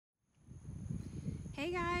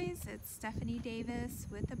Hey guys, it's Stephanie Davis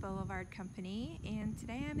with the Boulevard Company, and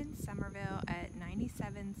today I'm in Summerville at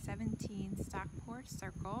 9717 Stockport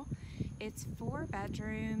Circle. It's 4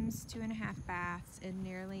 bedrooms, 2.5 baths, and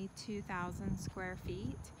nearly 2,000 square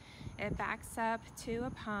feet. It backs up to a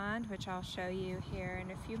pond, which I'll show you here in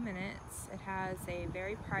a few minutes. It has a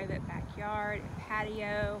very private backyard and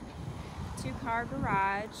patio, 2-car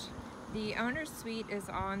garage. The owner's suite is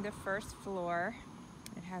on the first floor.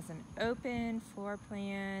 It has an open floor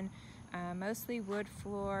plan, mostly wood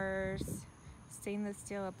floors, stainless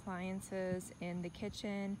steel appliances in the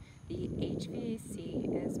kitchen. The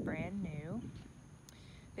HVAC is brand new.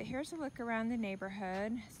 But here's a look around the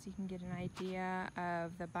neighborhood so you can get an idea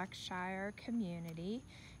of the Buckshire community.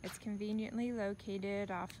 It's conveniently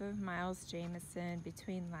located off of Miles Jamison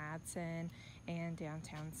between Ladson and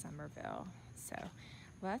downtown Summerville. So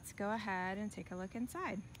let's go ahead and take a look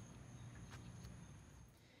inside.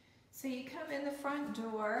 So you come in the front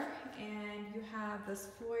door and you have this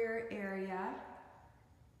foyer area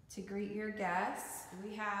to greet your guests.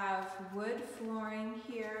 We have wood flooring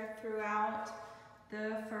here throughout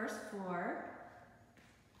the first floor.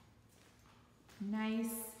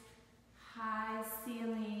 Nice high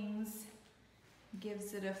ceilings,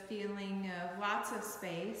 gives it a feeling of lots of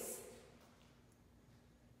space.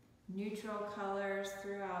 Neutral colors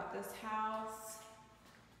throughout this house.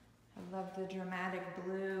 I love the dramatic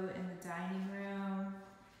blue in the dining room.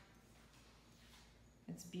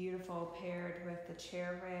 It's beautiful paired with the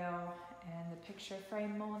chair rail and the picture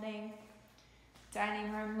frame molding.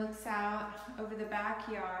 Dining room looks out over the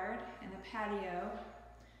backyard and the patio.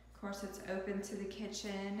 Of course, it's open to the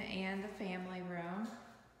kitchen and the family room.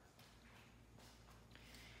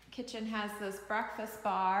 Kitchen has this breakfast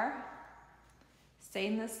bar,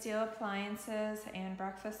 stainless steel appliances, and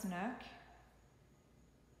breakfast nook.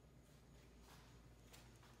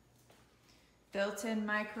 Built-in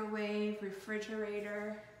microwave,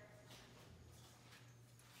 refrigerator.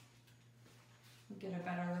 We'll get a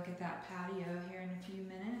better look at that patio here in a few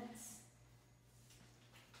minutes.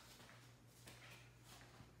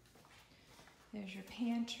 There's your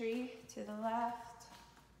pantry to the left.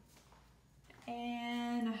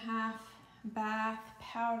 And a half bath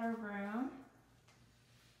powder room.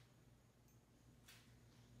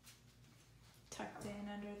 Tucked in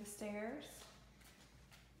under the stairs.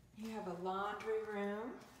 You have a laundry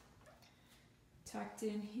room tucked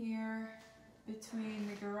in here between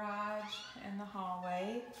the garage and the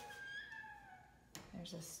hallway.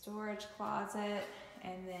 There's a storage closet,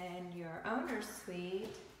 and then your owner's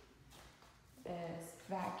suite is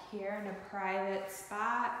back here in a private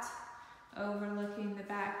spot overlooking the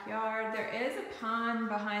backyard. There is a pond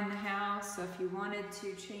behind the house, so if you wanted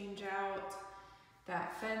to change out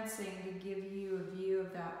that fencing to give you a view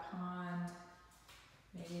of that pond,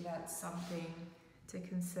 maybe that's something to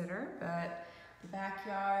consider, but the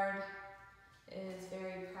backyard is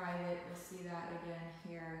very private. We'll see that again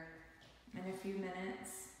here in a few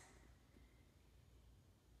minutes.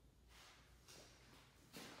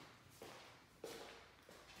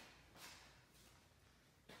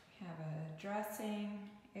 We have a dressing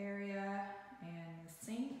area and a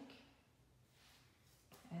sink,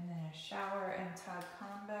 and then a shower and tub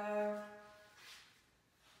combo.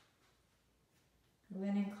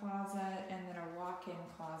 Linen closet, and then a walk-in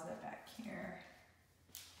closet back here.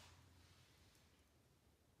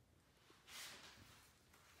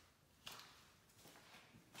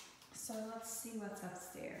 So let's see what's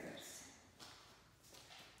upstairs.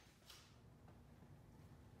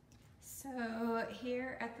 So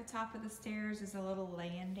here at the top of the stairs is a little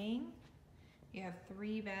landing. You have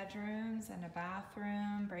 3 bedrooms and a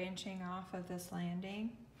bathroom branching off of this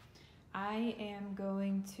landing. I am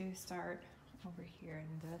going to start over here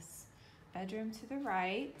in this bedroom to the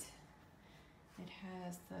right. It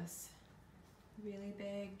has this really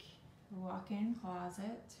big walk-in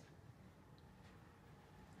closet.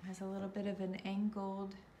 It has a little bit of an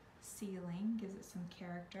angled ceiling, gives it some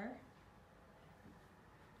character.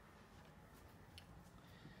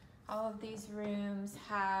 All of these rooms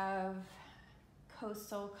have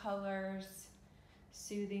coastal colors,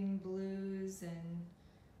 soothing blues, and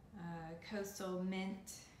coastal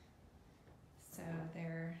mint. So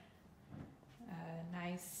they're a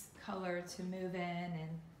nice color to move in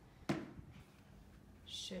and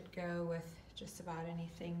should go with just about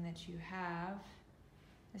anything that you have.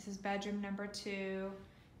 This is bedroom number 2.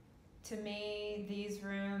 To me, these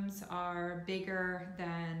rooms are bigger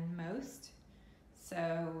than most.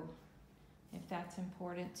 So if that's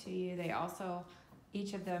important to you, they also,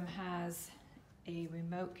 each of them has a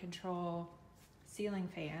remote control ceiling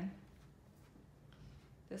fan.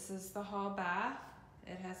 This is the hall bath.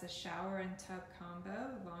 It has a shower and tub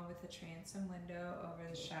combo along with a transom window over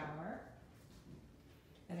the shower.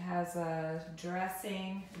 It has a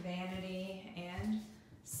dressing, vanity, and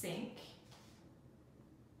sink.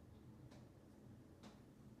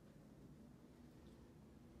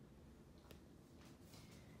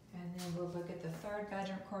 And then we'll look at the third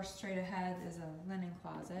bedroom. Of course, straight ahead is a linen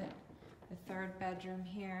closet. The third bedroom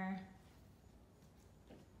here.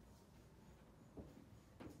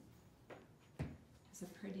 Has a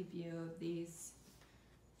pretty view of these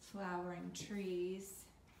flowering trees.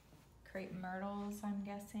 Crepe myrtles, I'm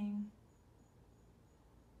guessing.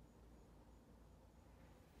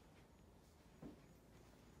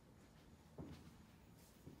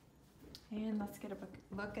 And let's get a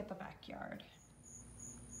look at the backyard.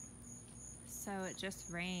 So it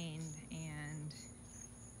just rained and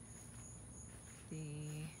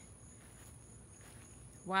the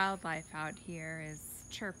wildlife out here is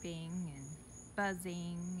chirping and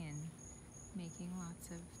buzzing and making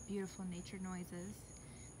lots of beautiful nature noises.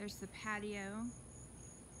 There's the patio and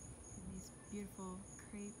these beautiful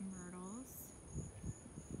crepe myrtles.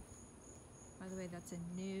 By the way, that's a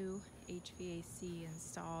new HVAC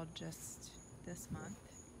installed just this month.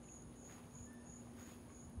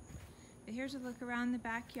 But here's a look around the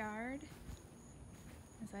backyard.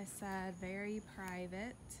 As I said, very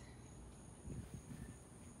private.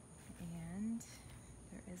 And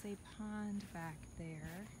there is a pond back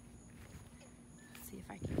there. Let's see if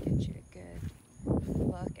I can get you a good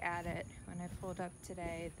look at it. When I pulled up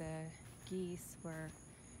today, the geese were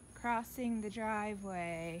crossing the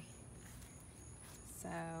driveway. So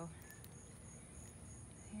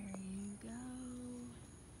there you go.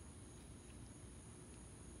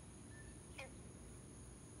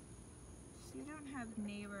 So you don't have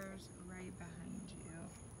neighbors right behind you.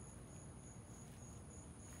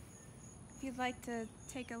 If you'd like to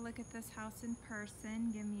take a look at this house in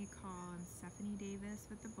person, give me a call. I'm Stephanie Davis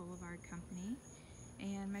with the Boulevard Company,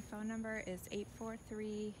 and my phone number is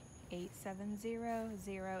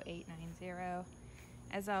 843-870-0890.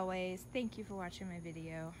 As always, thank you for watching my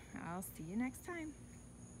video. I'll see you next time.